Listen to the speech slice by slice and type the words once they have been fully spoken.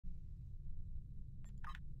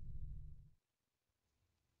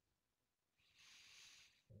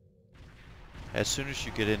As soon as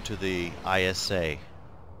you get into the ISA,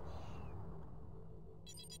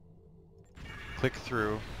 click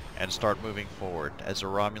through and start moving forward. As a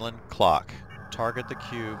Romulan, clock. Target the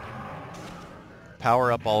cube.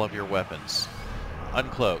 Power up all of your weapons.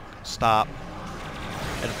 Uncloak. Stop.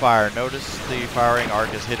 And fire. Notice the firing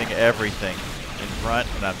arc is hitting everything in front,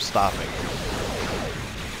 and I'm stopping.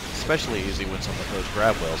 Especially easy when someone throws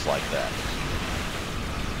grab wheels like that.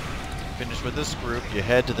 Finish with this group, you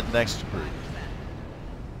head to the next group.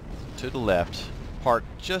 To the left, park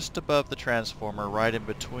just above the transformer, right in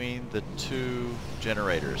between the two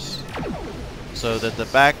generators. So that the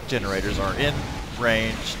back generators are in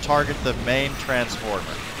range, target the main transformer.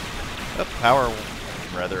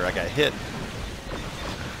 I got hit.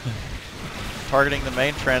 Targeting the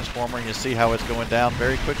main transformer, and you see how it's going down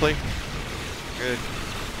very quickly. Good.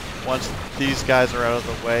 Once these guys are out of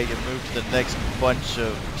the way, you move to the next bunch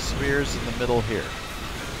of spheres in the middle here.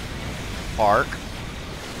 Park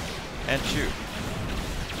and shoot.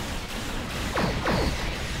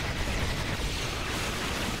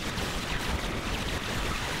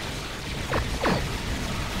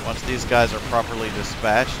 Once these guys are properly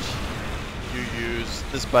dispatched, you use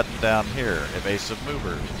this button down here, evasive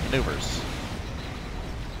maneuvers.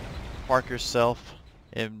 Park yourself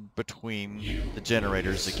in between the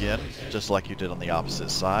generators again, just like you did on the opposite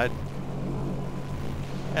side.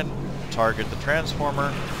 And target the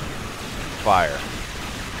transformer, fire.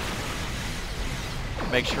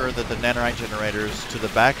 Make sure that the nanite generators to the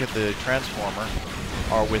back of the transformer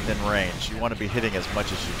are within range. You want to be hitting as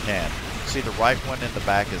much as you can. See, the right one in the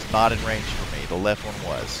back is not in range for me, the left one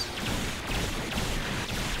was.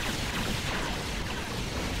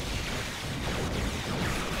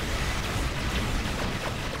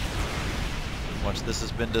 Once this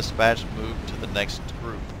has been dispatched, move to the next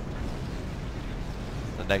group.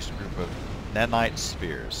 The next group of nanite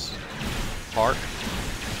spheres. Park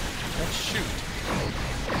and shoot.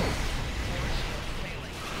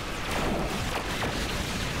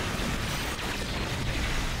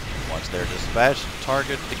 Once they're dispatched,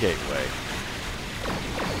 target the gateway.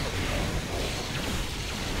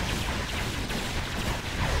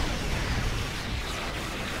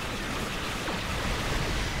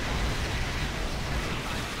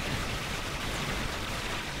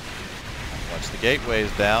 Once the gateway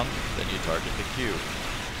is down, then you target the cube.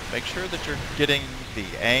 Make sure that you're getting the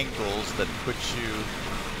angles that put you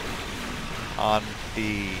on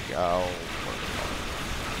the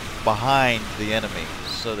behind the enemy,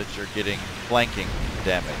 so that you're getting flanking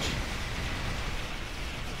damage.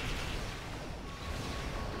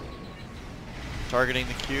 Targeting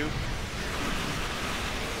the cube.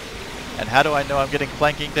 And how do I know I'm getting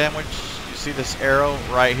flanking damage? You see this arrow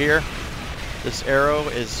right here? This arrow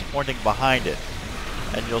is pointing behind it,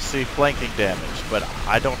 and you'll see flanking damage, but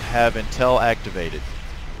I don't have Intel activated,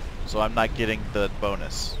 so I'm not getting the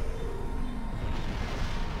bonus.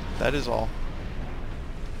 That is all.